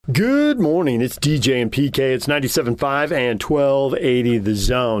Good morning. It's DJ and PK. It's 97.5 and 1280 The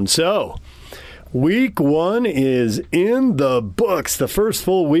Zone. So, week one is in the books. The first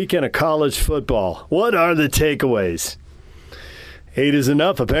full weekend of college football. What are the takeaways? 8 is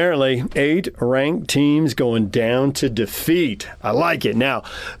enough, apparently. 8 ranked teams going down to defeat. I like it. Now,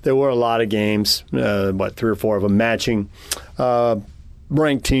 there were a lot of games, 3 or 4 of them matching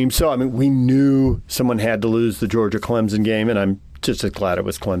ranked teams. So, we knew someone had to lose the Georgia-Clemson game, and I'm just as glad it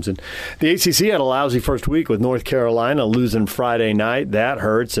was Clemson. The ACC had a lousy first week with North Carolina losing Friday night. That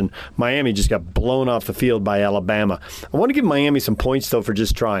hurts, and Miami just got blown off the field by Alabama. I want to give Miami some points, though, for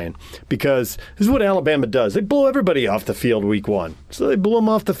just trying, because this is what Alabama does. They blow everybody off the field week one. So they blew them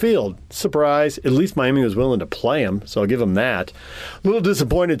off the field. Surprise. At least Miami was willing to play them, so I'll give them that. A little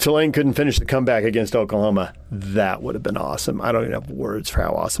disappointed Tulane couldn't finish the comeback against Oklahoma. That would have been awesome. I don't even have words for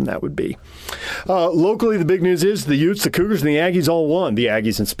how awesome that would be. Locally, the big news is the Utes, the Cougars, and the Aggies all won. The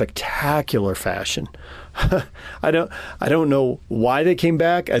Aggies in spectacular fashion. I don't know why they came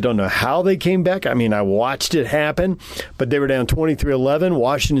back. I don't know how they came back. I watched it happen, but they were down 23-11.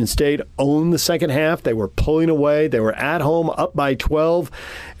 Washington State owned the second half. They were pulling away. They were at home up by 12,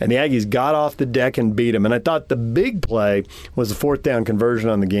 and the Aggies got off the deck and beat them. And I thought the big play was the fourth down conversion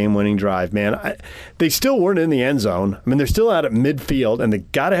on the game-winning drive. Man, they still weren't in the end zone. They're still out at midfield, and they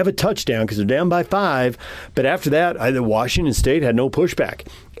got to have a touchdown because they're down by 5. But after that, Washington State had no pushback.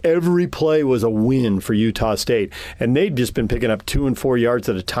 Every play was a win for Utah State, and they'd just been picking up 2 and 4 yards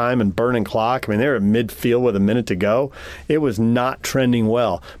at a time and burning clock. They were at midfield with a minute to go. It was not trending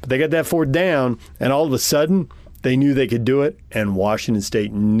well. But they got that fourth down, and all of a sudden, they knew they could do it, and Washington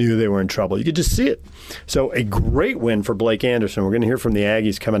State knew they were in trouble. You could just see it. So a great win for Blake Anderson. We're going to hear from the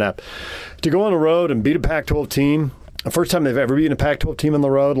Aggies coming up. To go on the road and beat a Pac-12 team, the first time they've ever beaten a Pac-12 team on the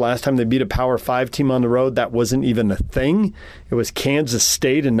road. Last time they beat a Power 5 team on the road, that wasn't even a thing. It was Kansas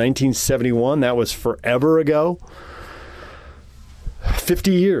State in 1971. That was forever ago. 50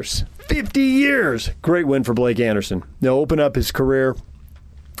 years. 50 years. Great win for Blake Anderson. They'll open up his career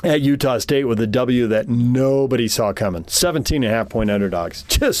at Utah State with a W that nobody saw coming. 17.5-point underdogs.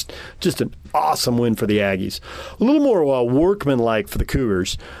 Just an awesome win for the Aggies. A little more workmanlike for the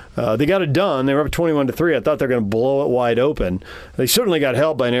Cougars. They got it done. They were up 21-3. I thought they were going to blow it wide open. They certainly got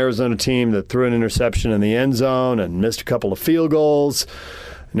helped by an Arizona team that threw an interception in the end zone and missed a couple of field goals.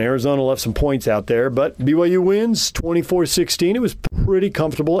 And Arizona left some points out there, but BYU wins 24-16. It was pretty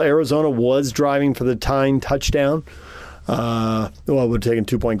comfortable. Arizona was driving for the tying touchdown. It would have taken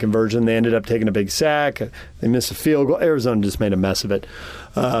 2-point conversion. They ended up taking a big sack. They missed a field goal. Arizona just made a mess of it.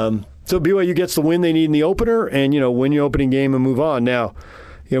 So BYU gets the win they need in the opener and, win your opening game and move on. Now,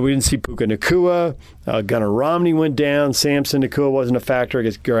 we didn't see Puka Nacua. Gunnar Romney went down. Samson Nacua wasn't a factor. I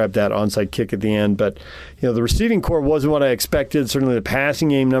guess grabbed that onside kick at the end. But, the receiving core wasn't what I expected. Certainly the passing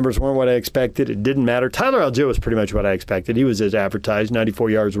game numbers weren't what I expected. It didn't matter. Tyler Algier was pretty much what I expected. He was as advertised, 94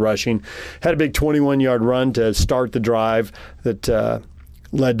 yards rushing. Had a big 21-yard run to start the drive that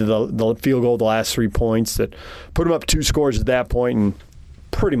led to the field goal, the last 3 points that put him up 2 scores at that point and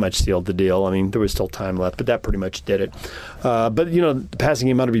pretty much sealed the deal. There was still time left, but that pretty much did it. But the passing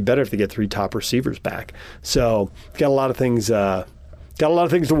game ought to be better if they get 3 top receivers back. So got a lot of things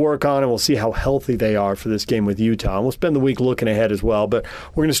to work on, and we'll see how healthy they are for this game with Utah. And we'll spend the week looking ahead as well. But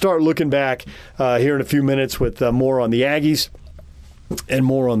we're going to start looking back here in a few minutes with more on the Aggies and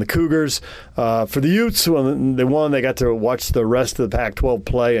more on the Cougars. For the Utes, when they won, they got to watch the rest of the Pac-12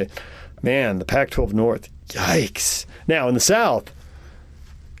 play. Man, the Pac-12 North, yikes. Now, in the South,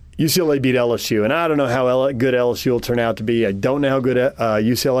 UCLA beat LSU, and I don't know how good LSU will turn out to be. I don't know how good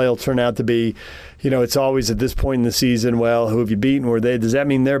UCLA will turn out to be. It's always at this point in the season, well, who have you beaten? Does that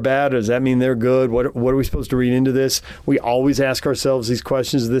mean they're bad, or does that mean they're good? What are we supposed to read into this? We always ask ourselves these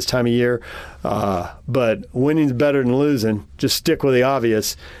questions this time of year, but winning's better than losing. Just stick with the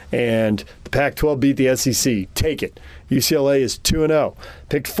obvious, and the Pac-12 beat the SEC. Take it. UCLA is 2-0.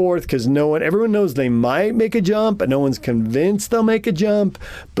 Picked 4th because everyone knows they might make a jump, but no one's convinced they'll make a jump.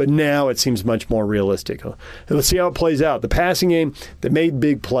 But now it seems much more realistic. Let's see how it plays out. The passing game, they made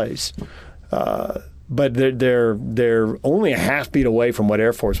big plays. But they're only a half beat away from what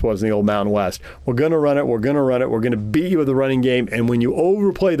Air Force was in the old Mountain West. We're going to run it. We're going to run it. We're going to beat you with the running game. And when you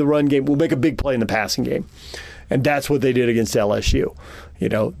overplay the run game, we'll make a big play in the passing game. And that's what they did against LSU.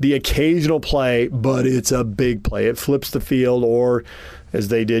 The occasional play, but it's a big play. It flips the field, or as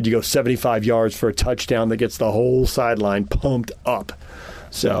they did, you go 75 yards for a touchdown that gets the whole sideline pumped up.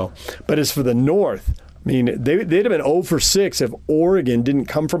 So, but as for the North, they'd have been 0 for 6 if Oregon didn't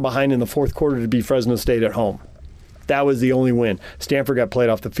come from behind in the fourth quarter to beat Fresno State at home. That was the only win. Stanford got played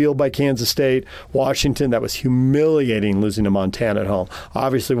off the field by Kansas State. Washington, that was humiliating, losing to Montana at home.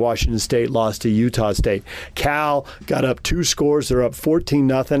 Obviously, Washington State lost to Utah State. Cal got up 2 scores. They're up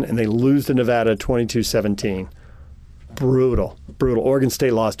 14-0, and they lose to Nevada 22-17. Brutal. Oregon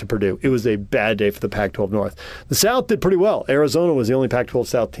State lost to Purdue. It was a bad day for the Pac-12 North. The South did pretty well. Arizona was the only Pac-12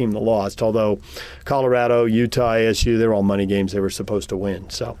 South team that lost, although Colorado, Utah, ASU, they were all money games they were supposed to win.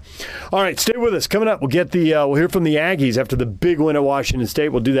 So, all right, stay with us. Coming up, we'll hear from the Aggies after the big win at Washington State.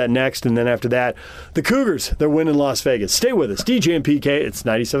 We'll do that next, and then after that, the Cougars, they're winning Las Vegas. Stay with us. DJ and PK, it's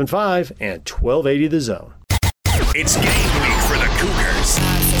 97.5 and 1280 The Zone. It's game week for the Cougars.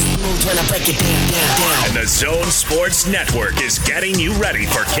 And the Zone Sports Network is getting you ready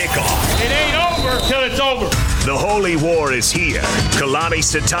for kickoff. It ain't over till it's over. The Holy War is here. Kalani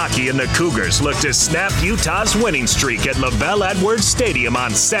Sitake and the Cougars look to snap Utah's winning streak at LaVell Edwards Stadium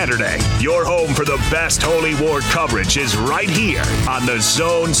on Saturday. Your home for the best Holy War coverage is right here on the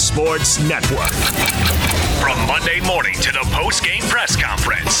Zone Sports Network. From Monday morning to the post-game press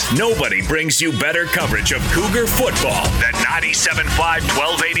conference, nobody brings you better coverage of Cougar football than 97.5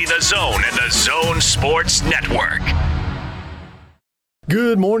 1280 The Zone and the Zone Sports Network.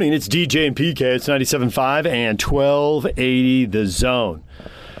 Good morning. It's DJ and PK. It's 97.5 and 1280 The Zone.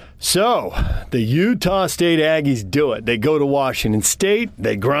 So, the Utah State Aggies do it. They go to Washington State.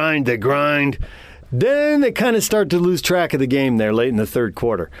 They grind. Then they kind of start to lose track of the game there late in the third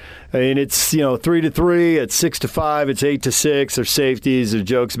quarter. I mean, it's 3-3, it's 6-5, it's 8-6. There's safeties, there's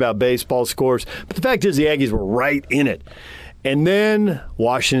jokes about baseball scores. But the fact is the Aggies were right in it. And then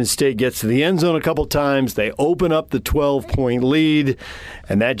Washington State gets to the end zone a couple times. They open up the 12-point lead,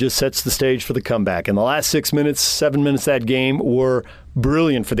 and that just sets the stage for the comeback. And the last 7 minutes of that game were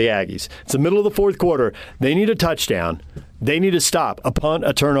brilliant for the Aggies. It's the middle of the fourth quarter. They need a touchdown. They need a stop, a punt,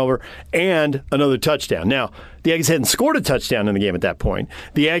 a turnover, and another touchdown. Now, the Aggies hadn't scored a touchdown in the game at that point.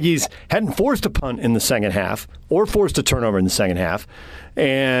 The Aggies hadn't forced a punt in the second half or forced a turnover in the second half,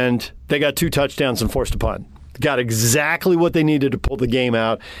 and they got 2 touchdowns and forced a punt. Got exactly what they needed to pull the game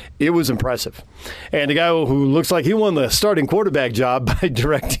out. It was impressive. And the guy who looks like he won the starting quarterback job by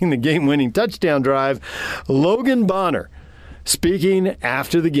directing the game-winning touchdown drive, Logan Bonner, speaking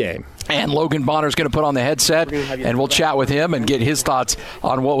after the game. And Logan Bonner's going to put on the headset, and we'll chat with him and get his thoughts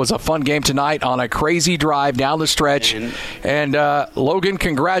on what was a fun game tonight on a crazy drive down the stretch. And Logan,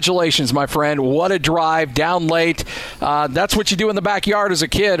 congratulations, my friend. What a drive down late. That's what you do in the backyard as a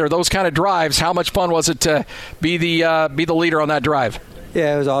kid, or those kind of drives. How much fun was it to be the leader on that drive?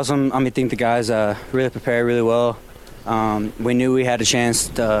 Yeah, it was awesome. I think the guys really prepared really well. We knew we had a chance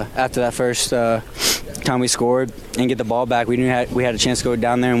after that first time we scored and get the ball back. We knew we had a chance to go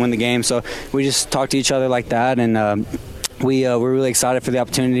down there and win the game. So we just talked to each other like that, and we're really excited for the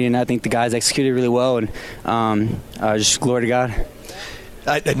opportunity. And I think the guys executed really well, and just glory to God.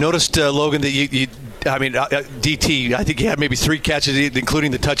 I noticed, Logan, that you DT, I think he had maybe 3 catches,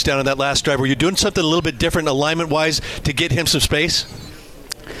 including the touchdown on that last drive. Were you doing something a little bit different alignment-wise to get him some space?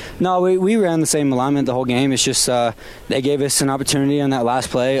 No, we ran the same alignment the whole game. It's just they gave us an opportunity on that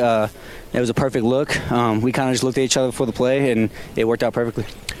last play. It was a perfect look. We kind of just looked at each other before the play, and it worked out perfectly.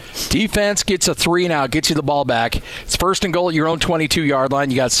 Defense gets a 3 now, gets you the ball back. It's first and goal at your own 22-yard line.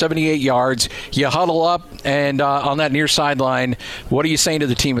 You got 78 yards. You huddle up, and on that near sideline, what are you saying to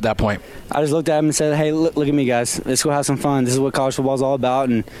the team at that point? I just looked at them and said, hey, look at me, guys. Let's go have some fun. This is what college football is all about.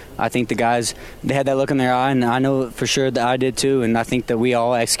 And I think the guys, they had that look in their eye, and I know for sure that I did too. And I think that we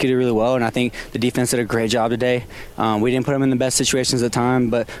all executed really well, and I think the defense did a great job today. We didn't put them in the best situations at the time,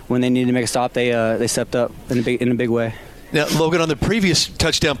 but when they needed to make a stop, they stepped up in a big way. Now, Logan, on the previous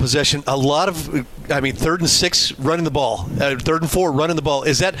touchdown possession, a lot of, 3rd and 6 running the ball, 3rd and 4 running the ball.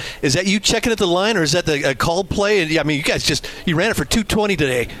 Is that you checking at the line, or is that the called play? You guys you ran it for 220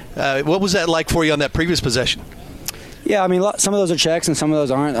 today. What was that like for you on that previous possession? Yeah, some of those are checks and some of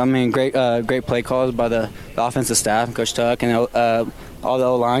those aren't. Great play calls by the offensive staff, Coach Tuck, and all the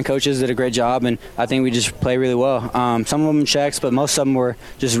O-line coaches did a great job, and I think we just played really well. Some of them checks, but most of them were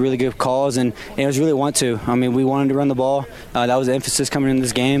just really good calls, and it was really want to. We wanted to run the ball. That was the emphasis coming in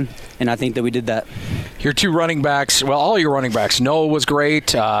this game, and I think that we did that. Your 2 running backs, all your running backs, Noah was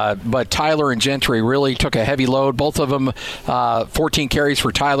great, but Tyler and Gentry really took a heavy load. Both of them, 14 carries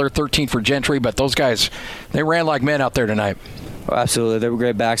for Tyler, 13 for Gentry, but those guys, they ran like men out there tonight. Oh, absolutely, they were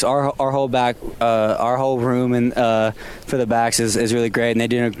great backs. Our whole room and for the backs is really great, and they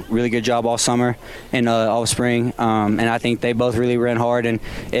did a really good job all summer and all spring. And I think they both really ran hard, and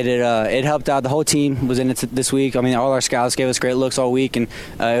it helped out. The whole team was in it this week. I mean, all our scouts gave us great looks all week, and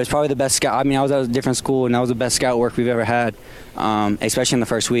it was probably the best scout. I mean, I was at a different school, and that was the best scout work we've ever had, especially in the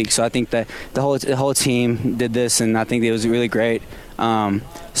first week. So I think that the whole team did this, and I think it was really great.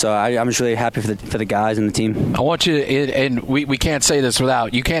 So I'm just really happy for the guys and the team. I want you to, and we can't say this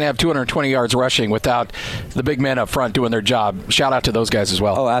without, you can't have 220 yards rushing without the big men up front doing their job. Shout out to those guys as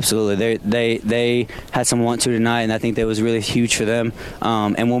well. Oh, absolutely. They had some want to tonight, and I think that was really huge for them.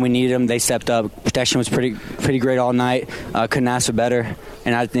 And when we needed them, they stepped up. Protection was pretty great all night. Couldn't ask for better.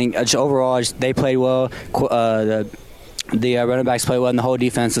 And I think just overall, they played well. The running backs played well, and the whole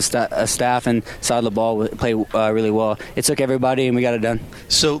defense, the staff and side of the ball played really well. It took everybody, and we got it done.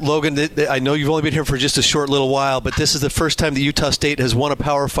 So, Logan, I know you've only been here for just a short little while, but this is the first time that Utah State has won a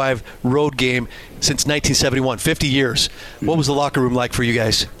Power 5 road game since 1971, 50 years. What was the locker room like for you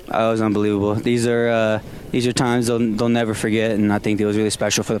guys? It was unbelievable. These are times they'll never forget, and I think it was really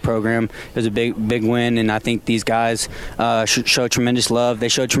special for the program. It was a big win, and I think these guys showed tremendous love. They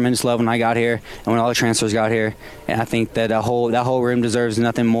showed tremendous love when I got here and when all the transfers got here, and I think that that whole room deserves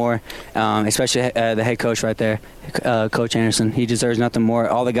nothing more, especially the head coach right there, Coach Anderson. He deserves nothing more.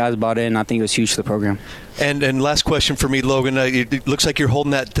 All the guys bought in, and I think it was huge for the program. And last question for me, Logan. It looks like you're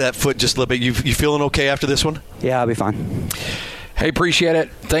holding that foot just a little bit. You feeling okay after this one? Yeah, I'll be fine. Hey, appreciate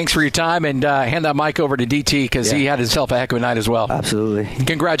it. Thanks for your time, and hand that mic over to DT because he had himself a heck of a night as well. Absolutely.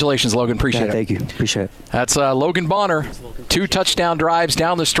 Congratulations, Logan. Appreciate it. Thank you. Appreciate it. That's Logan Bonner. 2 touchdown drives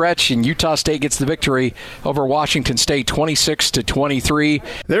down the stretch, and Utah State gets the victory over Washington State 26-23.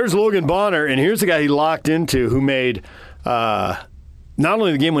 There's Logan Bonner, and here's the guy he locked into who made not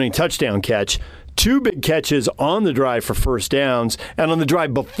only the game-winning touchdown catch, 2 big catches on the drive for first downs, and on the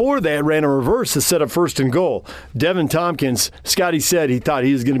drive before that ran a reverse to set up 1st and goal. Devin Tompkins, Scotty said he thought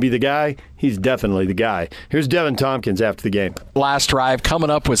he was going to be the guy. He's definitely the guy. Here's Devin Tompkins after the game. Last drive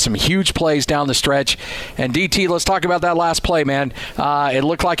coming up with some huge plays down the stretch. And DT, let's talk about that last play, man. It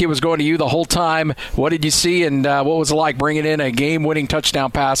looked like it was going to you the whole time. What did you see, and what was it like bringing in a game-winning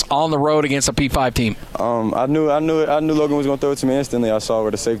touchdown pass on the road against a P5 team? I knew Logan was going to throw it to me instantly. I saw where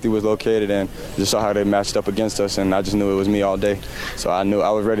the safety was located and just saw how they matched up against us, and I just knew it was me all day. So I knew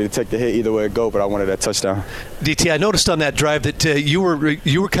I was ready to take the hit either way it go, but I wanted that touchdown. DT, I noticed on that drive that you were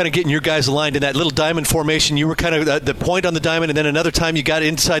kind of getting your guys aligned in that little diamond formation. You were kind of the point on the diamond, and then another time you got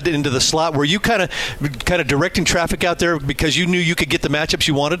inside into the slot. Were you kind of directing traffic out there because you knew you could get the matchups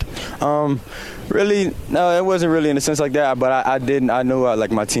you wanted? Really, no, it wasn't really in a sense like that. But I knew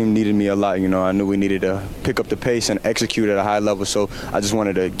like my team needed me a lot. You know, I knew we needed to pick up the pace and execute at a high level. So I just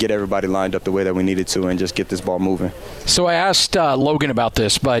wanted to get everybody lined up the way that we needed to and just get this ball moving. So I asked Logan about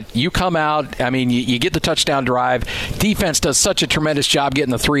this, but you come out. I mean, you get the touchdown drive. Defense does such a tremendous job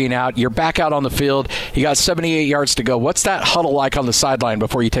getting the 3 and out. You're back out on the field. You got 78 yards to go. What's that huddle like on the sideline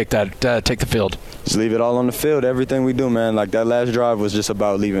before you take the field? Just leave it all on the field. Everything we do, man. Like that last drive was just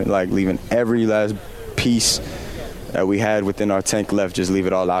about leaving every last piece that we had within our tank left. Just leave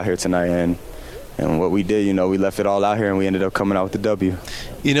it all out here tonight, and what we did, we left it all out here, and we ended up coming out with the W.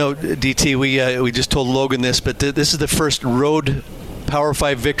 DT, we just told Logan this, but this is the first road Power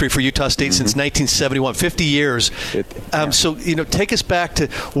 5 victory for Utah State since 1971, 50 years. So take us back to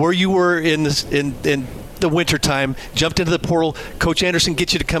where you were in the wintertime, jumped into the portal. Coach Anderson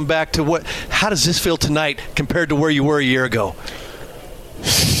gets you to come back to how does this feel tonight compared to where you were a year ago?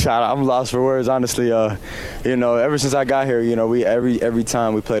 I'm lost for words, honestly. Ever since I got here, we every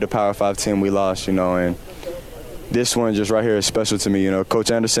time we played a Power 5 team, we lost, and this one just right here is special to me. Coach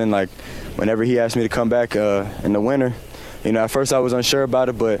Anderson, like, whenever he asked me to come back in the winter, at first I was unsure about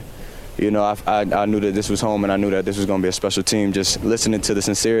it, but, I knew that this was home, and I knew that this was going to be a special team. Just listening to the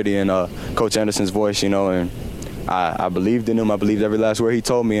sincerity in Coach Anderson's voice, and I believed in him. I believed every last word he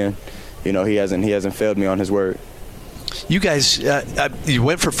told me, and, he hasn't failed me on his word. You guys, you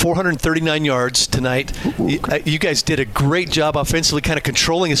went for 439 yards tonight. You guys did a great job offensively, kind of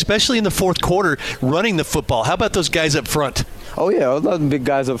controlling, especially in the fourth quarter, running the football. How about those guys up front? Oh, yeah, those big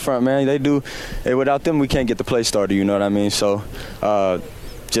guys up front, man. They do. Without them, we can't get the play started, you know what I mean? So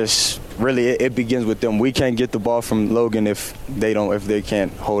just really it begins with them. We can't get the ball from Logan if they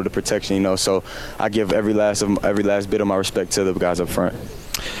can't hold the protection, So I give every last bit of my respect to the guys up front.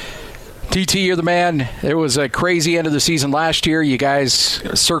 DT, you're the man. It was a crazy end of the season last year. You guys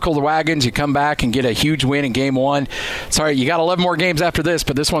circle the wagons. You come back and get a huge win in Game 1. Sorry, you got 11 more games after this,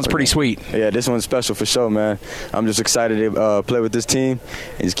 but this one's pretty sweet. Yeah, this one's special for sure, man. I'm just excited to play with this team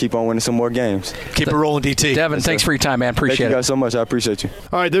and just keep on winning some more games. Keep it rolling, DT. Devin, thanks for your time, man. Appreciate it. Thank you guys so much. I appreciate you.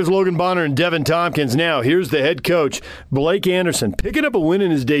 All right, there's Logan Bonner and Devin Tompkins. Now, here's the head coach, Blake Anderson, picking up a win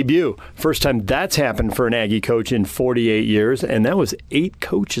in his debut. First time that's happened for an Aggie coach in 48 years, and that was 8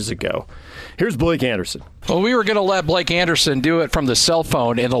 coaches ago. Here's Blake Anderson. Well, we were going to let Blake Anderson do it from the cell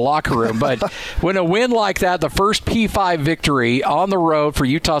phone in the locker room, but when a win like that, the first P5 victory on the road for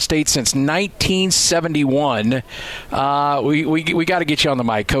Utah State since 1971, we got to get you on the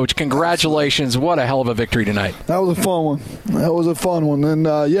mic, Coach. Congratulations. What a hell of a victory tonight. That was a fun one. And,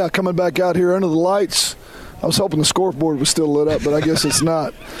 coming back out here under the lights, I was hoping the scoreboard was still lit up, but I guess it's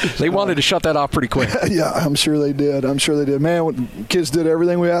not. They wanted to shut that off pretty quick. Yeah, I'm sure they did. Man, kids did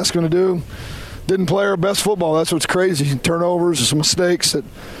everything we asked them to do. Didn't play our best football. That's what's crazy. Turnovers, some mistakes that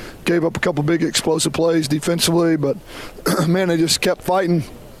gave up a couple big explosive plays defensively. But, man, they just kept fighting,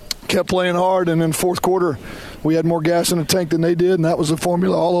 kept playing hard. And in fourth quarter, we had more gas in the tank than they did, and that was the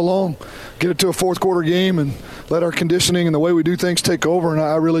formula all along. Get it to a fourth quarter game and let our conditioning and the way we do things take over. And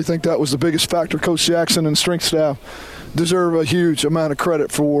I really think that was the biggest factor. Coach Jackson and strength staff deserve a huge amount of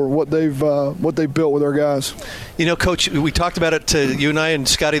credit for what they've built with our guys. You know, Coach, we talked about it, you and I and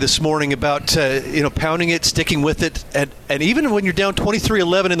Scotty this morning, about pounding it, sticking with it, and even when you're down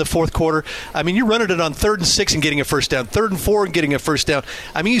 23-11 in the fourth quarter, I mean, you're running it on 3rd and 6 and getting a first down, 3rd and 4 and getting a first down.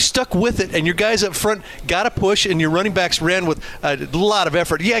 I mean, you stuck with it, and your guys up front got to push, and your running backs ran with a lot of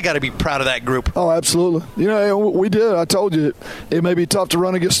effort. Yeah, I got to be proud of that group. Oh, absolutely. We did. I told you it may be tough to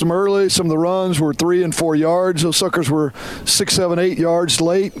run against them early. Some of the runs were 3 and 4 yards. Those suckers were 6, 7, 8 yards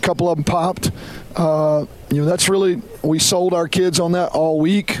late. A couple of them popped. That's really, we sold our kids on that all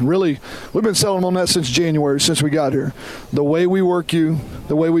week. Really, we've been selling on that since January, since we got here. The way we work you,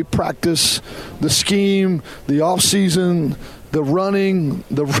 the way we practice, the scheme, the off season, the running,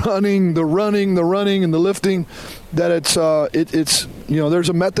 and the lifting, that it's there's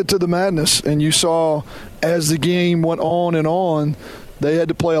a method to the madness. And you saw as the game went on, they had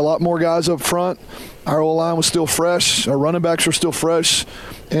to play a lot more guys up front. Our O-line was still fresh. Our running backs were still fresh.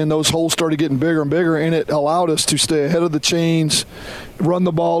 And those holes started getting bigger and bigger, and it allowed us to stay ahead of the chains, run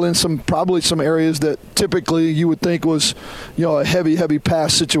the ball in probably some areas that typically you would think was, a heavy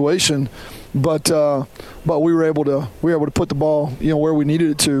pass situation. But we were able to put the ball, where we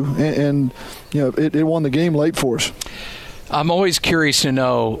needed it to, and it won the game late for us. I'm always curious to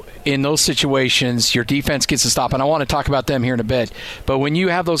know, in those situations, your defense gets a stop, and I want to talk about them here in a bit. But when you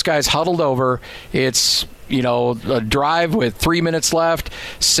have those guys huddled over, it's a drive with 3 minutes left,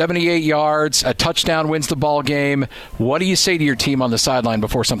 78 yards, a touchdown wins the ball game. What do you say to your team on the sideline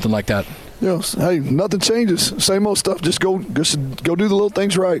before something like that? Hey, nothing changes. Same old stuff. Just go do the little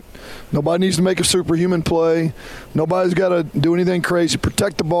things right. Nobody needs to make a superhuman play. Nobody's got to do anything crazy.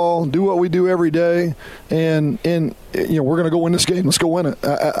 Protect the ball. Do what we do every day, and we're going to go win this game. Let's go win it.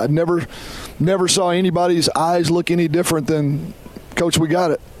 I never saw anybody's eyes look any different than, Coach, we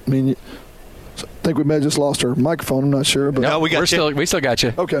got it. I mean, I think we may have just lost our microphone. I'm not sure, but no, we still got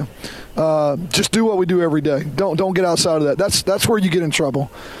you. Okay, just do what we do every day. Don't get outside of that. That's where you get in trouble.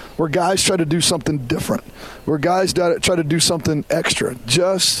 Where guys try to do something different. Where guys try to do something extra.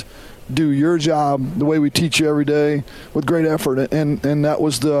 Just do your job the way we teach you every day with great effort. And that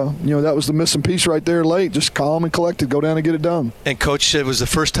was the missing piece right there late. Just calm and collected. Go down and get it done. And Coach, it was the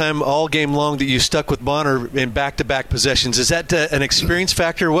first time all game long that you stuck with Bonner in back-to-back possessions. Is that an experience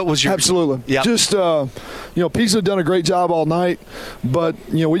factor? What was your Absolutely. Yeah. Just Pisa done a great job all night, but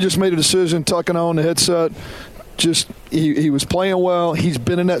we just made a decision, tucking on the headset. Just he was playing well. He's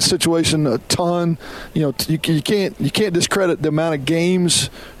been in that situation a ton. You can't discredit the amount of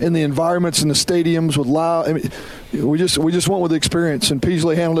games and the environments in the stadiums with loud. I mean, we just went with the experience, and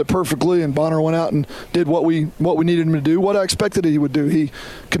Peasley handled it perfectly. And Bonner went out and did what we needed him to do, what I expected he would do. He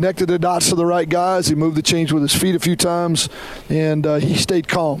connected the dots to the right guys. He moved the chains with his feet a few times, and he stayed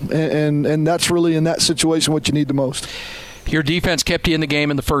calm. And that's really, in that situation, what you need the most. Your defense kept you in the game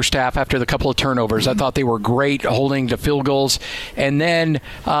in the first half after the couple of turnovers. I thought they were great holding to field goals. And then,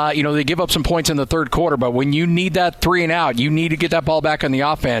 they give up some points in the third quarter. But when you need that 3 and out, you need to get that ball back on the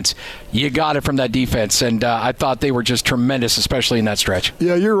offense. You got it from that defense. And I thought they were just tremendous, especially in that stretch.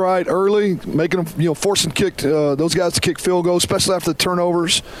 Yeah, you're right. Early, making them, forcing those guys to kick field goals, especially after the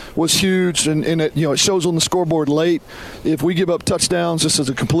turnovers, was huge. And it shows on the scoreboard late. If we give up touchdowns, this is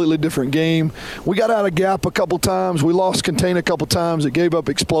a completely different game. We got out of gap a couple times. We lost contain a couple times. It gave up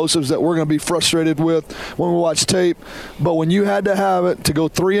explosives that we're going to be frustrated with when we watch tape. But when you had to have it to go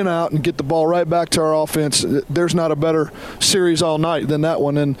 3 and out and get the ball right back to our offense, there's not a better series all night than that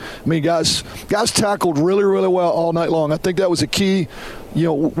one. And, I mean, guys tackled really, really well all night long. I think that was a key. You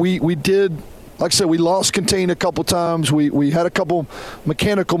know, we did – like I said, we lost contain a couple times. We had a couple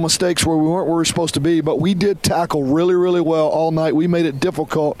mechanical mistakes where we weren't where we were supposed to be, but we did tackle really, really well all night. We made it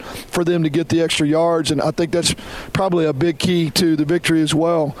difficult for them to get the extra yards, and I think that's probably a big key to the victory as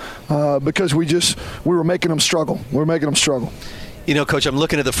well, because we were making them struggle. You know, Coach, I'm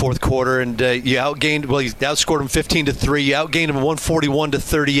looking at the fourth quarter, and you outscored them 15-3. You outgained them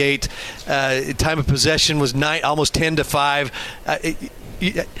 141-38. Time of possession was almost 10-5.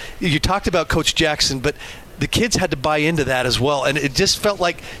 You talked about Coach Jackson, but the kids had to buy into that as well, and it just felt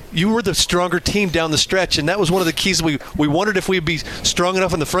like you were the stronger team down the stretch, and that was one of the keys. We wondered if we'd be strong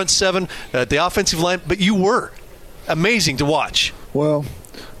enough in the front seven, the offensive line, but you were amazing to watch. Well,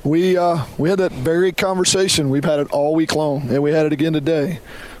 we had that very conversation. We've had it all week long, and we had it again today.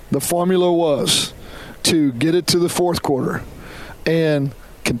 The formula was to get it to the fourth quarter and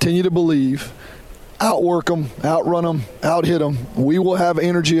continue to believe, outwork them, outrun them, out-hit them. We will have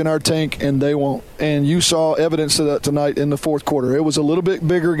energy in our tank, and they won't. And you saw evidence of that tonight in the fourth quarter. It was a little bit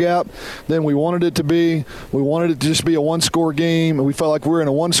bigger gap than we wanted it to be. We wanted it to just be a one-score game, and we felt like we were in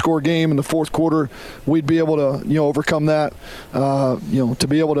a one-score game in the fourth quarter. We'd be able to, overcome that. To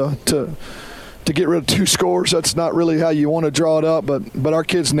be able to get rid of 2 scores, that's not really how you want to draw it up, but our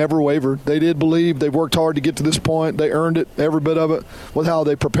kids never wavered. They did believe. They worked hard to get to this point. They earned it, every bit of it, with how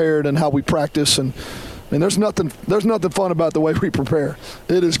they prepared and how we practice. And there's nothing fun about the way we prepare.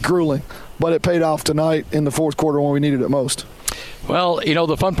 It is grueling, but it paid off tonight in the fourth quarter when we needed it most. Well,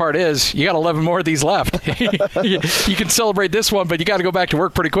 the fun part is you got 11 more of these left. You can celebrate this one, but you got to go back to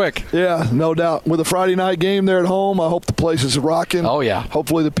work pretty quick. Yeah, no doubt. With a Friday night game there at home, I hope the place is rocking. Oh, yeah.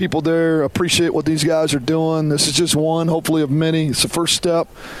 Hopefully the people there appreciate what these guys are doing. This is just one, hopefully, of many. It's the first step.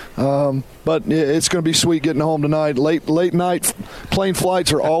 But it's going to be sweet getting home tonight. Late night plane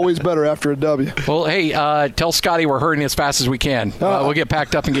flights are always better after a W. Well, hey, tell Scotty we're hurrying as fast as we can. We'll get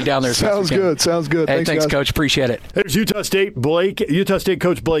packed up and get down there as fast as we can. Sounds good. Hey, thanks, guys. Coach. Appreciate it. There's Utah State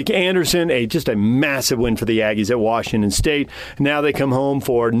coach Blake Anderson, just a massive win for the Aggies at Washington State. Now they come home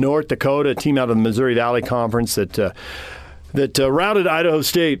for North Dakota, a team out of the Missouri Valley Conference that routed Idaho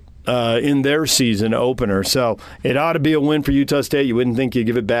State in their season opener. So it ought to be a win for Utah State. You wouldn't think you'd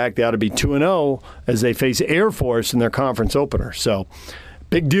give it back. They ought to be 2-0 as they face Air Force in their conference opener. So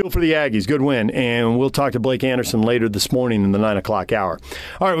big deal for the Aggies. Good win. And we'll talk to Blake Anderson later this morning in the 9 o'clock hour.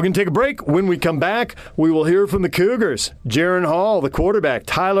 All right, we're going to take a break. When we come back, we will hear from the Cougars. Jaron Hall, the quarterback.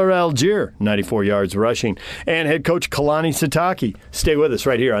 Tyler Algier, 94 yards rushing. And head coach Kalani Sitake. Stay with us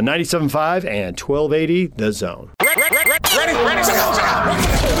right here on 97.5 and 1280 The Zone.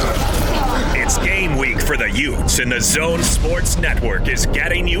 It's game week for the Utes, and the Zone Sports Network is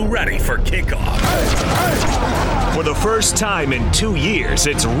getting you ready for kickoff. For the first time in 2 years,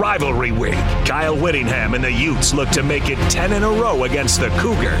 it's rivalry week. Kyle Whittingham and the Utes look to make it 10 in a row against the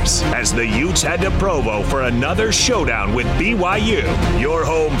Cougars as the Utes head to Provo for another showdown with BYU. Your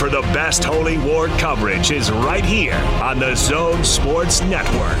home for the best Holy War coverage is right here on the Zone Sports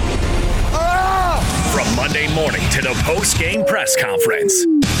Network. From Monday morning to the post-game press conference,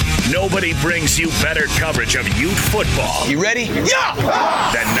 nobody brings you better coverage of Ute football. You ready? Yeah!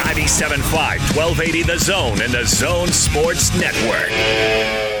 Than 97.5, 1280 The Zone and the Zone Sports Network.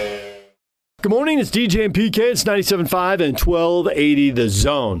 Good morning. It's DJ and PK. It's 97.5 and 1280 The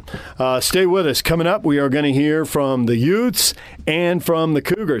Zone. Stay with us. Coming up, we are going to hear from the Utes and from the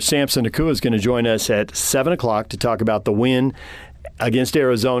Cougars. Samson Nakua is going to join us at 7 o'clock to talk about the win against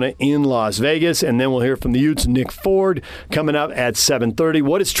Arizona in Las Vegas. And then we'll hear from the Utes, Nick Ford, coming up at 7:30.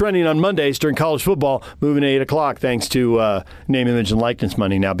 What is trending on Mondays during college football, moving to 8 o'clock, thanks to name, image, and likeness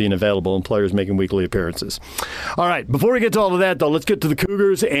money now being available and players making weekly appearances. All right, before we get to all of that, though, let's get to the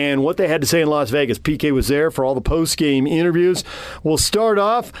Cougars and what they had to say in Las Vegas. PK was there for all the post-game interviews. We'll start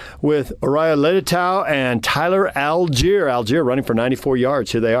off with Araya Letitau and Tyler Algier. Algier running for 94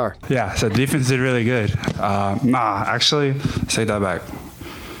 yards. Here they are. Yeah, so defense did really good. Actually, say that back.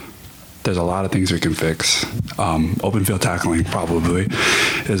 There's a lot of things we can fix. Open field tackling probably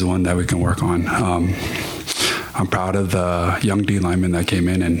is one that we can work on. I'm proud of the young D linemen that came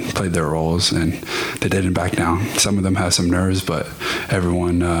in and played their roles, and they didn't back down. Some of them had some nerves, but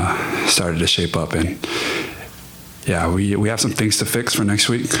everyone started to shape up. And yeah, we have some things to fix for next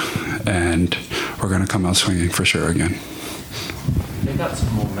week, and we're going to come out swinging for sure again. They got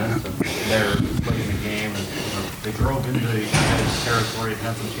some momentum. They're playing the game and they drove into the guys' territory and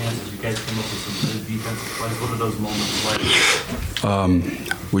had some chances. You guys came up with some good defensive plays. What are those moments like?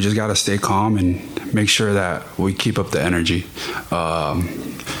 We just got to stay calm and make sure that we keep up the energy.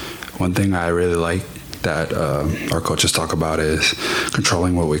 One thing I really like that our coaches talk about is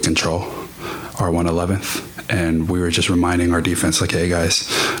controlling what we control, our 111th. And we were just reminding our defense, like, hey, guys,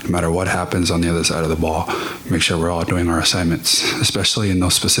 no matter what happens on the other side of the ball, make sure we're all doing our assignments, especially in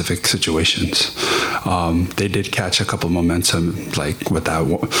those specific situations. They did catch a couple momentum, like with that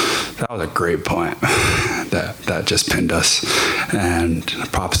one. That was a great point that just pinned us. And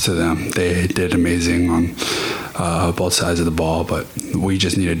props to them. They did amazing on both sides of the ball, but we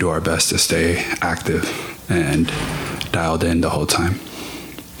just need to do our best to stay active and dialed in the whole time.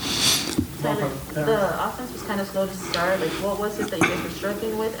 The offense was kind of slow to start. Like, what was it that you guys were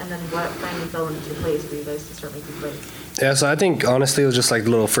struggling with, and then what finally fell into place for you guys to start making plays? Yeah, so I think honestly it was just like the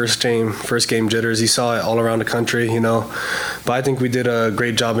little first game jitters. You saw it all around the country, But I think we did a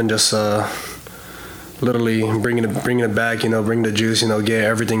great job in just literally bringing it back, bringing the juice, get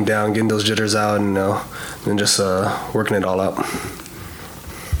everything down, getting those jitters out, and just working it all out.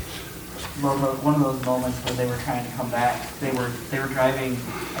 One of those moments where they were trying to come back, they were driving,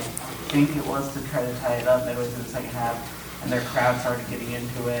 I think it was to try to tie it up midway through the second half, and their crowd started getting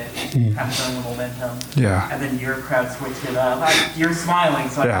into it, kind of showing the momentum. Yeah. And then your crowd switched it up. You're smiling,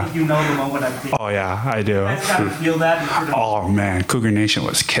 so I think you know the moment I'm thinking. Oh, yeah, I do. You guys kind of feel that? Oh, man, Cougar Nation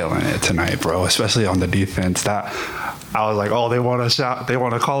was killing it tonight, bro, especially on the defense. I was like, oh, they want to shout, they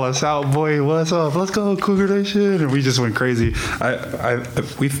want to call us out, boy, what's up? Let's go, Cougar Nation. And we just went crazy. I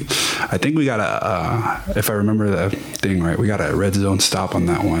think we got if I remember the thing right, we got a red zone stop on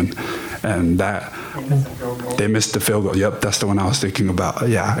that one. And they missed the field goal. Yep, that's the one I was thinking about.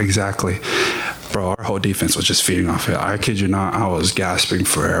 Yeah, exactly. Bro, our whole defense was just feeding off it. I kid you not, I was gasping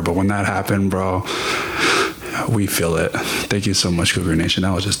for air. But when that happened, bro, we feel it. Thank you so much, Cougar Nation.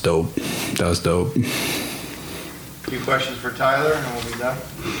 That was just dope. That was dope. A few questions for Tyler, and we'll be done.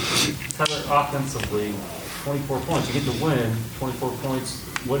 Tyler, offensively, 24 points. You get to win 24 points.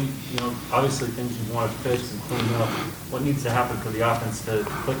 What do obviously things you want to fix and clean up. What needs to happen for the offense to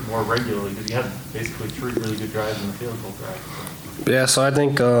click more regularly? Because you had basically 3 really good drives in the field goal drive. Yeah, so I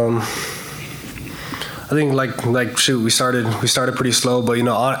think we started pretty slow, but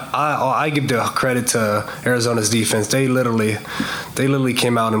I give the credit to Arizona's defense. They literally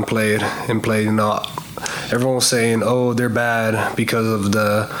came out and played. Everyone was saying, oh, they're bad because of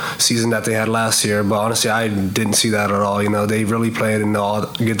the season that they had last year. But honestly, I didn't see that at all. They really played, and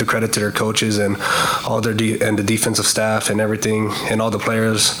give the credit to their coaches and all their and the defensive staff and everything and all the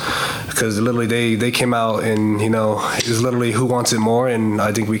players, because literally they came out and it was literally who wants it more, and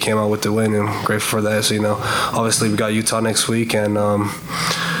I think we came out with the win and grateful for that. So obviously we got Utah next week, and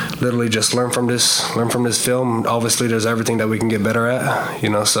literally just learn from this film. Obviously there's everything that we can get better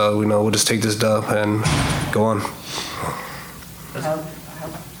at, so we'll just take this dub and go on.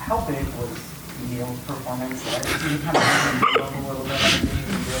 How big was Neal's performance there? Did you kind of a little bit? I think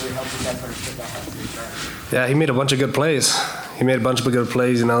he really helped you guys sort of pick up that season. Yeah, he made a bunch of good plays.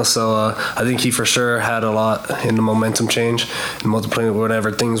 So I think he for sure had a lot in the momentum change and multiplying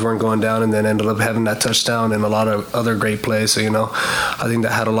whatever things weren't going down, and then ended up having that touchdown and a lot of other great plays. So, I think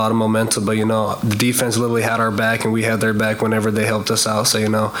that had a lot of momentum. But, the defense literally had our back, and we had their back whenever they helped us out. So,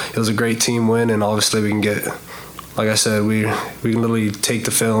 it was a great team win, and obviously we can get, like I said, we can literally take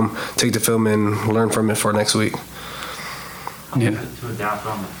the film and learn from it for next week. Yeah. To adapt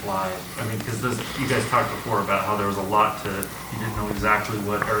on the fly. I mean, because you guys talked before about how there was a lot you didn't know exactly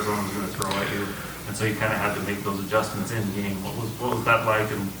what Arizona was going to throw at you, and so you kind of had to make those adjustments in game. What was that like,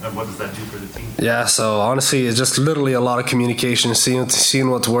 and what does that do for the team? Yeah, so honestly, it's just literally a lot of communication, seeing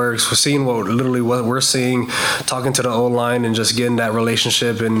what works, seeing what we're seeing, talking to the O-line, and just getting that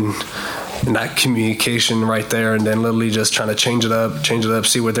relationship and that communication right there, and then literally just trying to change it up,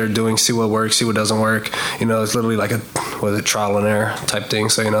 see what they're doing, see what works, see what doesn't work. It's literally like a trial and error type thing.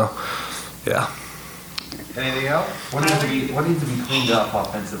 So yeah. Anything else? What needs to be cleaned up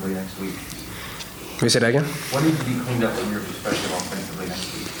offensively next week? Can you say that again? What needs to be cleaned up from your perspective offensively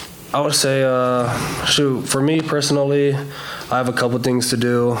next week? I would say, for me personally, I have a couple things to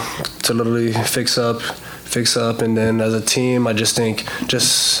do to literally fix up, and then as a team, I just think,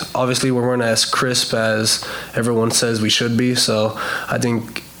 obviously we weren't as crisp as everyone says we should be, so I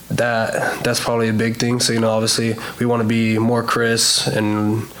think that's probably a big thing. So, obviously we want to be more crisp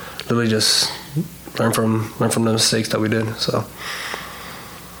and literally just learn from the mistakes that we did. So,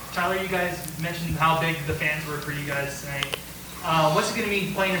 Tyler, you guys mentioned how big the fans were for you guys tonight. What's it going to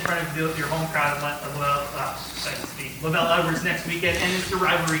be playing in front of your home crowd at LaVell Edwards next weekend? And it's a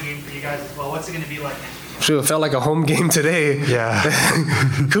rivalry game for you guys as well. What's it going to be like next weekend? It felt like a home game today. Yeah.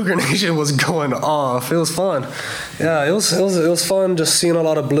 Cougar Nation was going off. It was fun. Yeah, it was fun just seeing a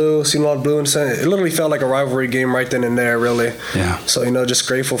lot of blue, and it literally felt like a rivalry game right then and there, really. Yeah. So, just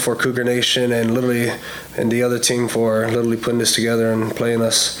grateful for Cougar Nation and the other team for literally putting this together and playing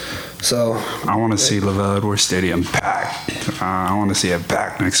us. So I want to see LaVell Edwards Stadium packed. I want to see it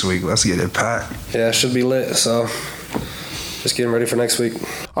packed next week. Let's get it packed. Yeah, it should be lit. So just getting ready for next week.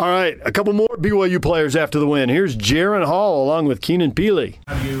 All right, a couple more BYU players after the win. Here's Jaron Hall along with Keenan Peely.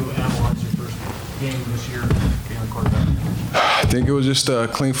 How do you analyze your first game this year being a quarterback? I think it was just a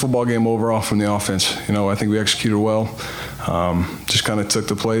clean football game overall from the offense. I think we executed well. Just kind of took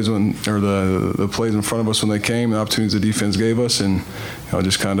the plays the plays in front of us when they came, the opportunities the defense gave us, and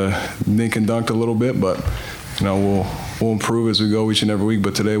just kind of dink and dunked a little bit. But we'll improve as we go each and every week.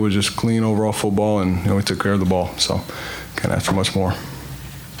 But today was just clean overall football, and we took care of the ball. So can't ask for much more.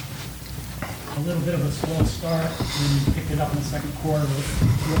 A little bit of a slow start when you picked it up in the second quarter.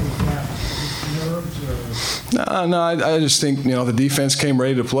 What was that? Nerves or? No, I just think the defense came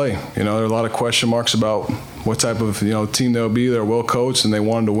ready to play. There are a lot of question marks about what type of team they'll be. They're well coached and they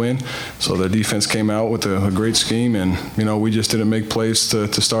wanted to win, so the defense came out with a great scheme, and we just didn't make plays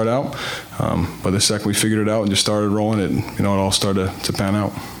to start out. But the second we figured it out and just started rolling it, it all started to pan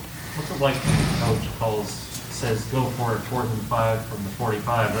out. What's it like when the coach says go for it 4th and 5 from the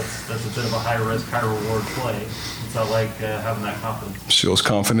 45? That's a bit of a high risk, high reward play. It's not like having that confidence. Shows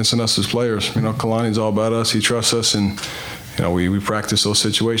confidence in us as players. Kalani's all about us. He trusts us, and we practice those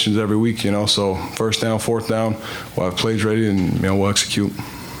situations every week. So 1st down, 4th down, we'll have plays ready, and we'll execute.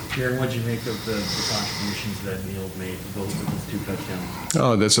 Jaron, what did you make of the contributions that Neal made both with those 2 touchdowns?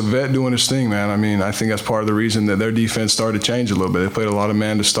 Oh, that's a vet doing his thing, man. I think that's part of the reason that their defense started to change a little bit. They played a lot of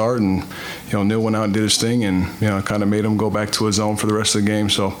man to start, and Neal went out and did his thing, and kind of made him go back to his zone for the rest of the game.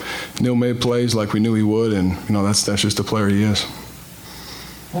 So Neal made plays like we knew he would, and that's just the player he is.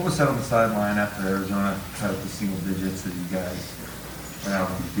 What was said on the sideline after Arizona tried the single digits that you guys went out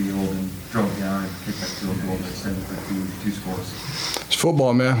on the field and drove down and kicked that field goal that extended for two scores? It's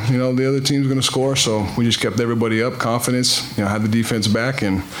football, man. The other team's going to score, so we just kept everybody up, confidence, had the defense back,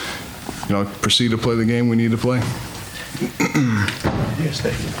 and, proceed to play the game we need to play. Yes,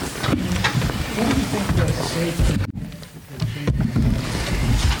 thank you. What do you think the safety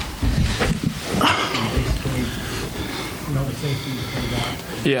the safety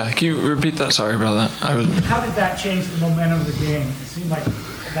out? Yeah, can you repeat that? Sorry about that. How did that change the momentum of the game? It seemed like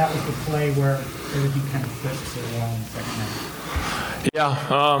that was the play where everything kind of flipped so well in the second half. Yeah,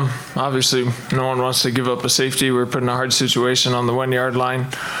 obviously no one wants to give up a safety. We're put in a hard situation on the 1 yard line.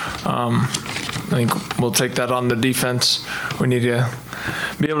 I think we'll take that on the defense. We need to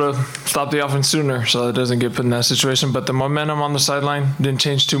be able to stop the offense sooner so it doesn't get put in that situation. But the momentum on the sideline didn't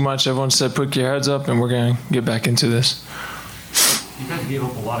change too much. Everyone said put your heads up and we're going to get back into this. You guys gave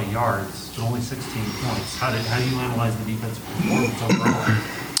up a lot of yards, but only 16 points. How do you analyze the defensive performance overall?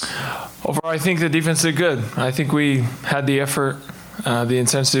 Overall, I think the defense did good. I think we had the effort. The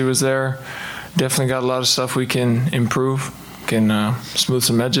intensity was there. Definitely got a lot of stuff we can improve, can smooth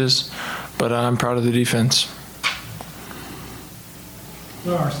some edges, but I'm proud of the defense.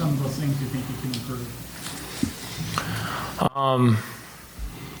 What are some of those things you think you can improve?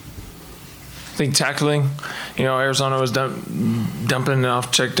 I think tackling. Arizona was dumping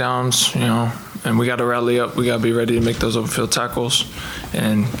off checkdowns, and we got to rally up. We got to be ready to make those open field tackles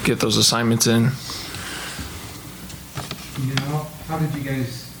and get those assignments in. How did you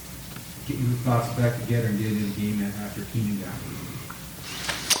guys get your thoughts back together and get into the game after Keenan got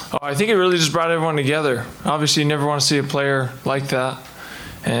hurt? I think it really just brought everyone together. Obviously, you never want to see a player like that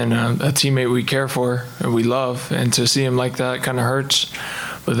and a teammate we care for and we love, and to see him like that kind of hurts.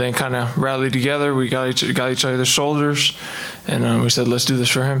 But then kind of rallied together. We got each other's shoulders, and we said, let's do this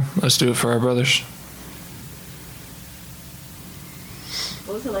for him. Let's do it for our brothers.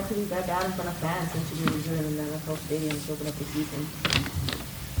 What was it like to be back out in front of fans since you were doing in the NFL stadium to open up the season?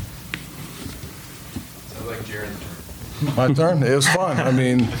 Sounds like Jaron. My turn. It was fun.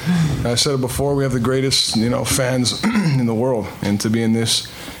 I said it before. We have the greatest, fans in the world, and to be in this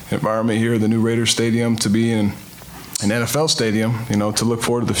environment here, the new Raiders Stadium, to be in an NFL stadium, to look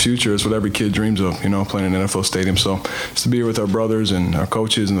forward to the future is what every kid dreams of, playing in an NFL stadium. So just to be here with our brothers and our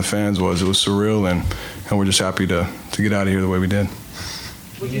coaches and the fans was surreal, and we're just happy to get out of here the way we did.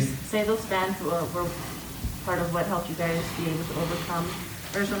 Would you say those fans were part of what helped you guys be able to overcome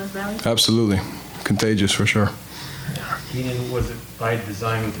Arizona's rally? Absolutely. Contagious for sure. Keenan, was it by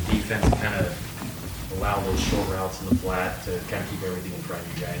design with the defense to kind of allow those short routes in the flat to kind of keep everything in front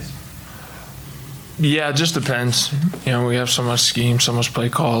of you guys? Yeah, it just depends. We have so much scheme, so much play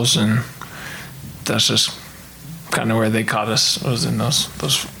calls, and that's just kind of where they caught us, was in those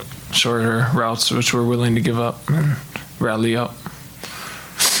shorter routes, which we're willing to give up and rally up.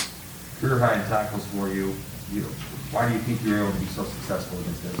 Career high in tackles for you. Why do you think you were able to be so successful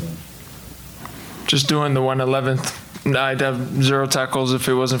against Arizona? Just doing the 111th. I'd have 0 tackles if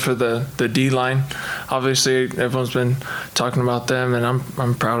it wasn't for the D-line. Obviously, everyone's been talking about them, and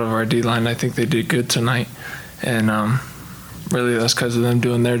I'm proud of our D-line. I think they did good tonight. And really that's because of them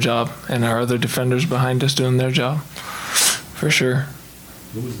doing their job and our other defenders behind us doing their job, for sure.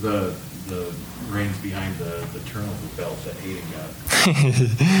 Who was the brains behind the turnover belt that Hayden got?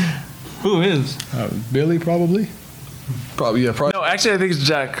 Who is? Billy, probably. Probably. No, actually, I think it's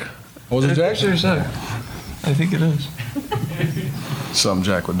Jack. Was it Jack? Actually, it's Jack. I think it is. Something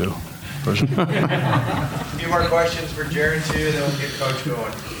Jack would do. For sure. A few more questions for Jaron, too, and then we'll get Coach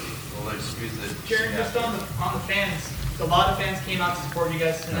going. We'll excuse the Jaron, just on the fans, a lot of fans came out to support you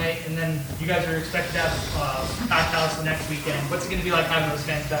guys tonight, and then you guys are expected to have packed house the next weekend. What's it going to be like having those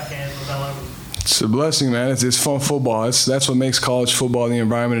fans back in Lavella? It's a blessing, man. It's fun football. That's what makes college football the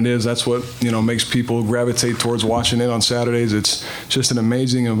environment it is. That's what makes people gravitate towards watching it on Saturdays. It's just an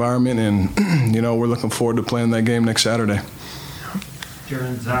amazing environment, and we're looking forward to playing that game next Saturday.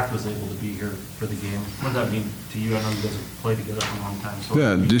 Jaron, Zach was able to be here for the game. What does that mean to you? I know you guys have played together for a long time. So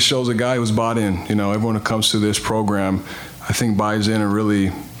Yeah, this shows a guy who's bought in. Everyone who comes to this program, I think, buys in and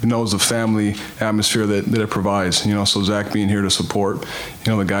really knows the family atmosphere that it provides. So Zach being here to support,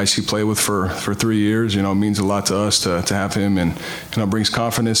 the guys he played with for 3 years, means a lot to us to have him, and brings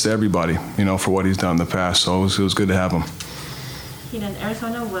confidence to everybody, for what he's done in the past. So it was good to have him. Keenan,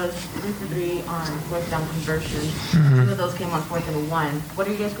 Arizona was 3 for 3 on 4th down conversion. Mm-hmm. 2 of those came on 4th and 1. What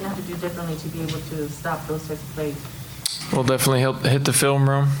are you guys going to have to do differently to be able to stop those types of plays? We'll definitely hit the film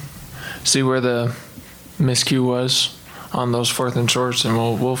room, see where the miscue was on those 4th and shorts, and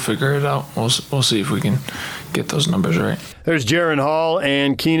we'll figure it out. We'll see if we can get those numbers right. There's Jaron Hall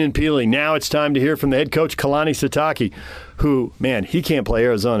and Keenan Pili. Now it's time to hear from the head coach, Kalani Sitake, who, man, he can't play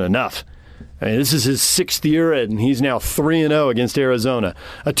Arizona enough. I mean, this is his 6th year, and he's now 3-0 against Arizona.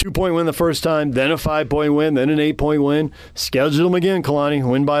 A 2-point win the first time, then a 5-point win, then an 8-point win. Schedule them again, Kalani.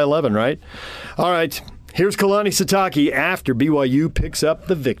 Win by 11, right? All right. Here's Kalani Sitake after BYU picks up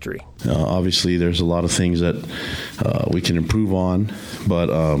the victory. Obviously, there's a lot of things that we can improve on,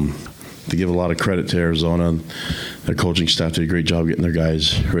 but to give a lot of credit to Arizona, their coaching staff did a great job getting their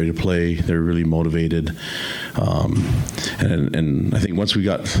guys ready to play. They're really motivated. And I think once we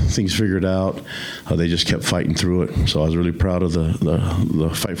got things figured out, they just kept fighting through it. So I was really proud of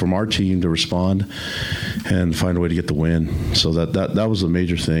the fight from our team to respond and find a way to get the win. So that was a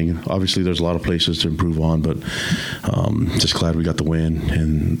major thing. Obviously, there's a lot of places to improve on, but just glad we got the win.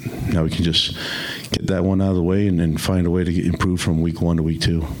 And now we can just get that one out of the way and find a way to improve from week 1 to week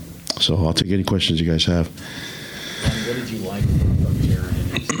 2. So I'll take any questions you guys have. What did you like from Jaron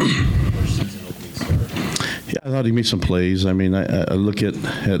in his first season opening start? Yeah, I thought he made some plays. I mean, I look at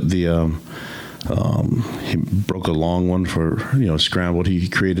the he broke a long one for scrambled. He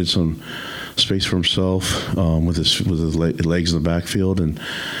created some space for himself with his legs in the backfield, and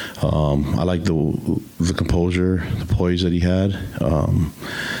I like the composure, the poise that he had.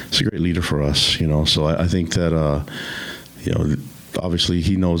 He's a great leader for us, So I think that obviously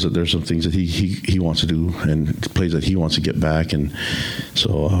he knows that there's some things that he wants to do and plays that he wants to get back, and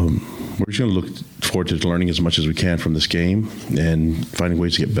so we're just going to look forward to learning as much as we can from this game and finding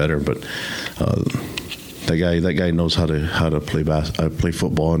ways to get better. But that guy knows how to play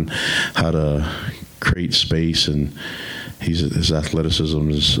football and how to create space, and his athleticism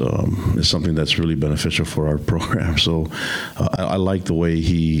is something that's really beneficial for our program. So I like the way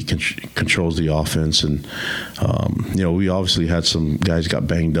he controls the offense, and we obviously had some guys got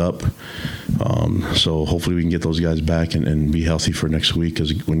banged up, so hopefully we can get those guys back and be healthy for next week.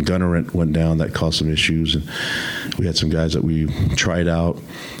 Because when Gunnar went down, that caused some issues, and we had some guys that we tried out,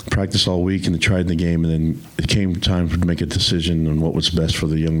 practiced all week, and they tried in the game, and then it came time to make a decision on what was best for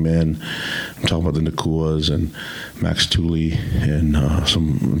the young men. I'm talking about the Nakuas and Max Tooley and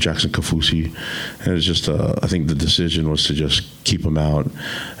some Jackson Kafusi. And it was just, I think the decision was to just keep them out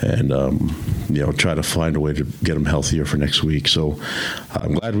and, try to find a way to get them healthier for next week. So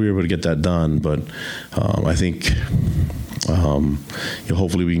I'm glad we were able to get that done. But I think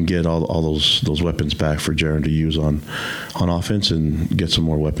hopefully we can get all those weapons back for Jaron to use on offense and get some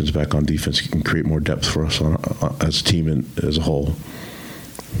more weapons back on defense and create more depth for us as a team and as a whole.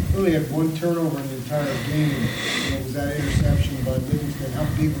 Only had 1 turnover in the entire game. Was that interception by Livingston? How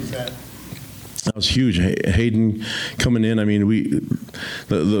big was that? That was huge. Hayden coming in. I mean,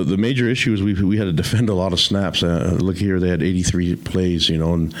 the major issue is we had to defend a lot of snaps. Look here, they had 83 plays,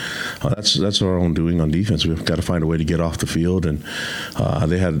 and that's our own doing on defense. We've got to find a way to get off the field, and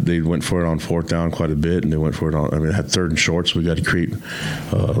they went for it on fourth down quite a bit, and they went for it on. I mean, they had third and short, so we got to create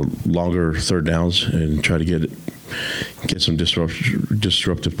longer third downs and try to get some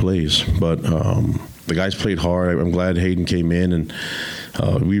disruptive plays. But the guys played hard. I'm glad Hayden came in, and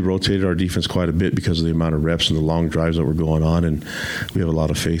we rotated our defense quite a bit because of the amount of reps and the long drives that were going on, and we have a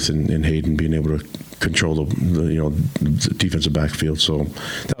lot of faith in Hayden being able to control the defensive backfield. So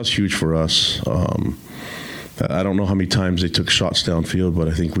that was huge for us. I don't know how many times they took shots downfield, but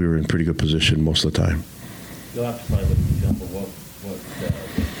I think we were in pretty good position most of the time. You'll have to probably look at the film, but what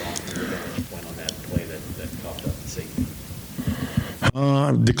went on that play that coughed up the safety?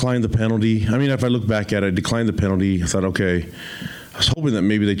 Declined the penalty. I mean, if I look back at it, I declined the penalty. I thought, okay, I was hoping that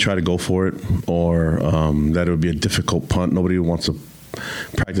maybe they try to go for it, or that it would be a difficult punt. Nobody wants to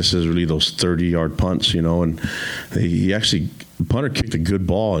practice really those 30-yard punts, and the punter kicked a good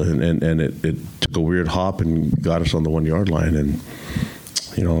ball, and it took a weird hop and got us on the 1-yard line, and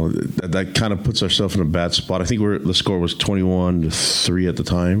that kind of puts ourselves in a bad spot. I think the score was 21-3 at the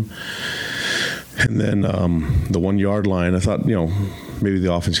time. And then the 1-yard line, I thought, maybe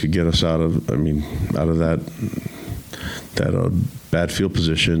the offense could get us out of that bad field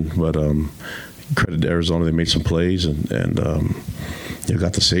position. But credit to Arizona, they made some plays and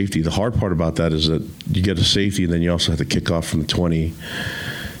got the safety. The hard part about that is that you get a safety, and then you also have to kick off from the 20.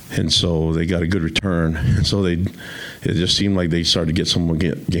 And so they got a good return. And so it just seemed like they started to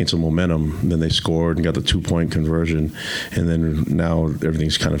gain some momentum. And then they scored and got the 2-point conversion. And then now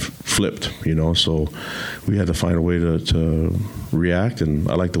everything's kind of flipped, So we had to find a way to react. And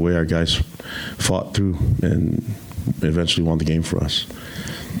I like the way our guys fought through and eventually won the game for us.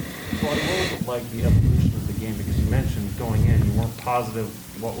 What was it like, the evolution of the game? Because you mentioned going in, you weren't positive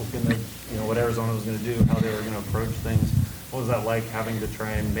what Arizona was going to do, how they were going to approach things. What was that like, having to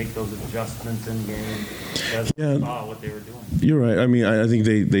try and make those adjustments in game as you saw what they were doing? You're right. I mean, I think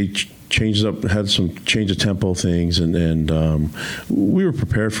they changed up, had some change of tempo things, and we were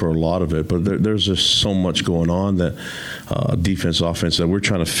prepared for a lot of it. But there's just so much going on that defense, offense, that we're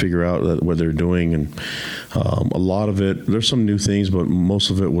trying to figure out what they're doing, and a lot of it. There's some new things, but most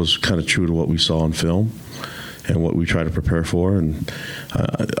of it was kind of true to what we saw on film and what we try to prepare for. And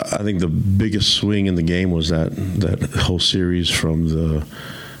I think the biggest swing in the game was that whole series from the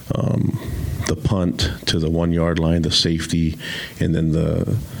punt to the 1-yard line, the safety, and then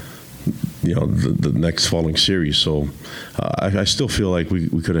the next following series. So I still feel like we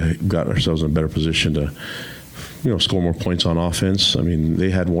could have got ourselves in a better position to score more points on offense. I mean,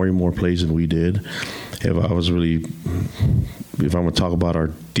 they had way more plays than we did. If I'm going to talk about our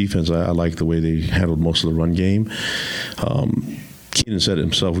defense, I like the way they handled most of the run game. Keenan said it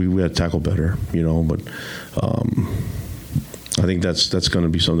himself, we had to tackle better, but I think that's going to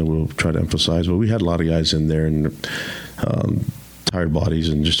be something we'll try to emphasize. But we had a lot of guys in there and tired bodies,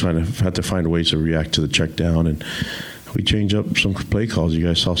 and just had to find ways to react to the check down. And we changed up some play calls. You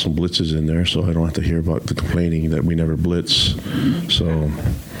guys saw some blitzes in there, so I don't have to hear about the complaining that we never blitz. So,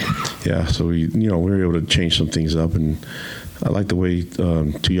 yeah, so we were able to change some things up, and I like the way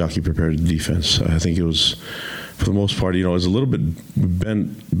Tuiaki prepared the defense. I think it was, for the most part, it was a little bit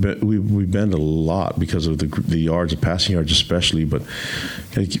we bend a lot because of the yards, the passing yards especially, but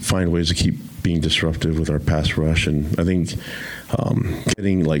got to find ways to keep being disruptive with our pass rush. And I think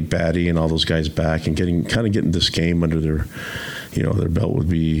getting like Batty and all those guys back and getting this game under their belt would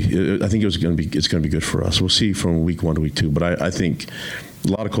be. I think it's going to be good for us. We'll see from week 1 to week 2, but I think a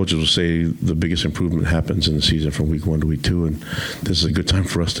lot of coaches will say the biggest improvement happens in the season from week 1 to week 2, and this is a good time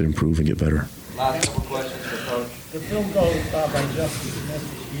for us to improve and get better. Last couple questions for Coach. The field goal by Justin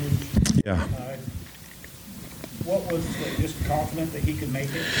Smith is huge. Yeah. What was just confident that he could make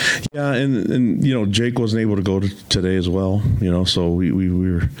it? Yeah, and Jake wasn't able to go today as well. So we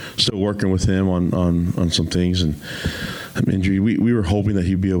were still working with him on some things and injury. We were hoping that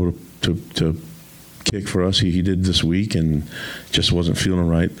he'd be able to kick for us. He did this week and just wasn't feeling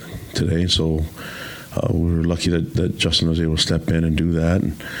right today. So we were lucky that Justin was able to step in and do that.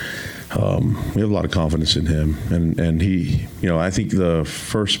 And we have a lot of confidence in him, and he, I think the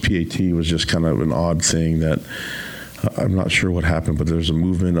first PAT was just kind of an odd thing that I'm not sure what happened, but there's a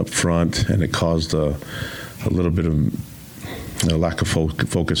movement up front, and it caused a little bit of lack of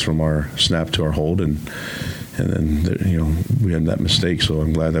focus from our snap to our hold, and then we had that mistake. So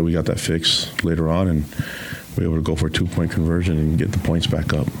I'm glad that we got that fixed later on, and we were able to go for a 2-point conversion and get the points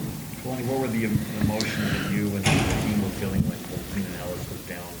back up. Tony, what were the emotions that you and the team were feeling when Keenan Ellis was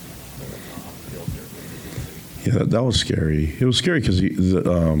down on the field? Yeah, that was scary. It was scary because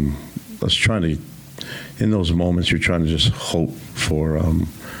I was trying to, in those moments, you're trying to just hope for,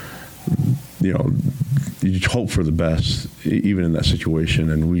 you hope for the best, even in that situation.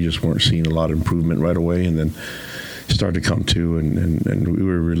 And we just weren't seeing a lot of improvement right away. And then started to come to, and we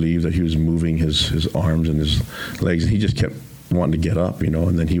were relieved that he was moving his arms and his legs. And he just kept wanting to get up,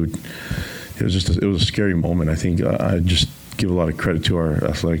 and then he would. It was a scary moment. I think I just give a lot of credit to our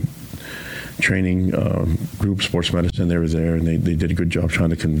athletic training group, sports medicine. They were there, and they did a good job trying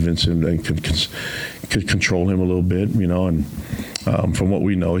to convince him and could control him a little bit, And from what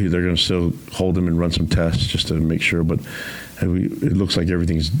we know, they're going to still hold him and run some tests just to make sure. But it looks like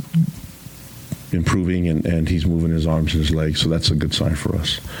everything's improving, and he's moving his arms and his legs, so that's a good sign for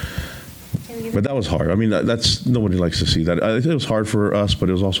us. But that was hard. I mean, that's nobody likes to see that. It was hard for us, but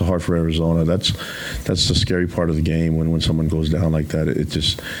it was also hard for Arizona. That's the scary part of the game when someone goes down like that. It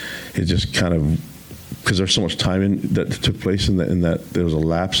just kind of, because there's so much time that took place in that there was a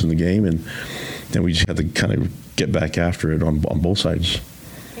lapse in the game, and then we just had to kind of get back after it on both sides.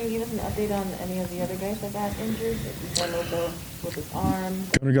 Can you give us an update on any of the other guys that got injured? With his arm.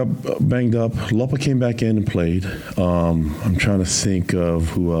 Gunnar got banged up. Lopa came back in and played. I'm trying to think of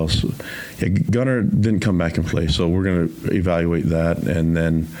who else. Yeah, Gunnar didn't come back and play, so we're going to evaluate that. And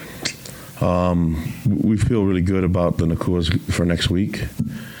then we feel really good about the Nakuas for next week.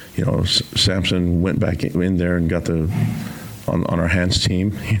 Samson went back in there and got on our hands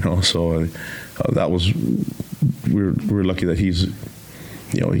team. So that was we're lucky that he's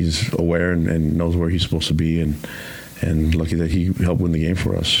aware and knows where he's supposed to be, and lucky that he helped win the game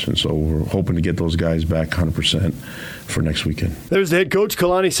for us. And so we're hoping to get those guys back 100% for next weekend. There's the head coach,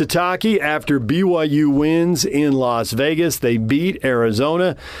 Kalani Sitake, after BYU wins in Las Vegas. They beat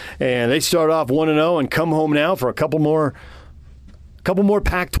Arizona, and they start off 1-0 and come home now for a couple more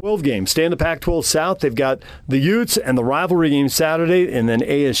Pac-12 games. Stay in the Pac-12 South. They've got the Utes and the rivalry game Saturday, and then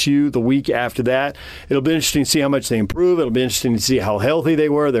ASU the week after that. It'll be interesting to see how much they improve. It'll be interesting to see how healthy they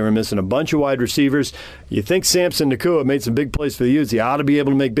were. They were missing a bunch of wide receivers. You think Samson Nakua made some big plays for the Utes. He ought to be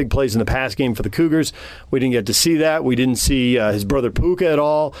able to make big plays in the pass game for the Cougars. We didn't get to see that. We didn't see his brother Puka at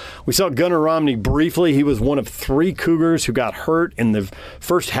all. We saw Gunnar Romney briefly. He was one of 3 Cougars who got hurt in the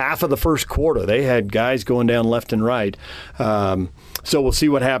first half of the first quarter. They had guys going down left and right. So we'll see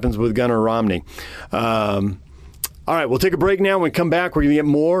what happens with Gunnar Romney. All right, we'll take a break now. When we come back, we're going to get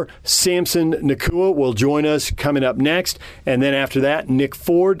more. Samson Nakua will join us coming up next. And then after that, Nick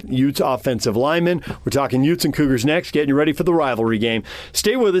Ford, Utes offensive lineman. We're talking Utes and Cougars next, getting you ready for the rivalry game.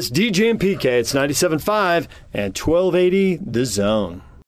 Stay with us. DJ and PK, it's 97.5 and 1280 The Zone.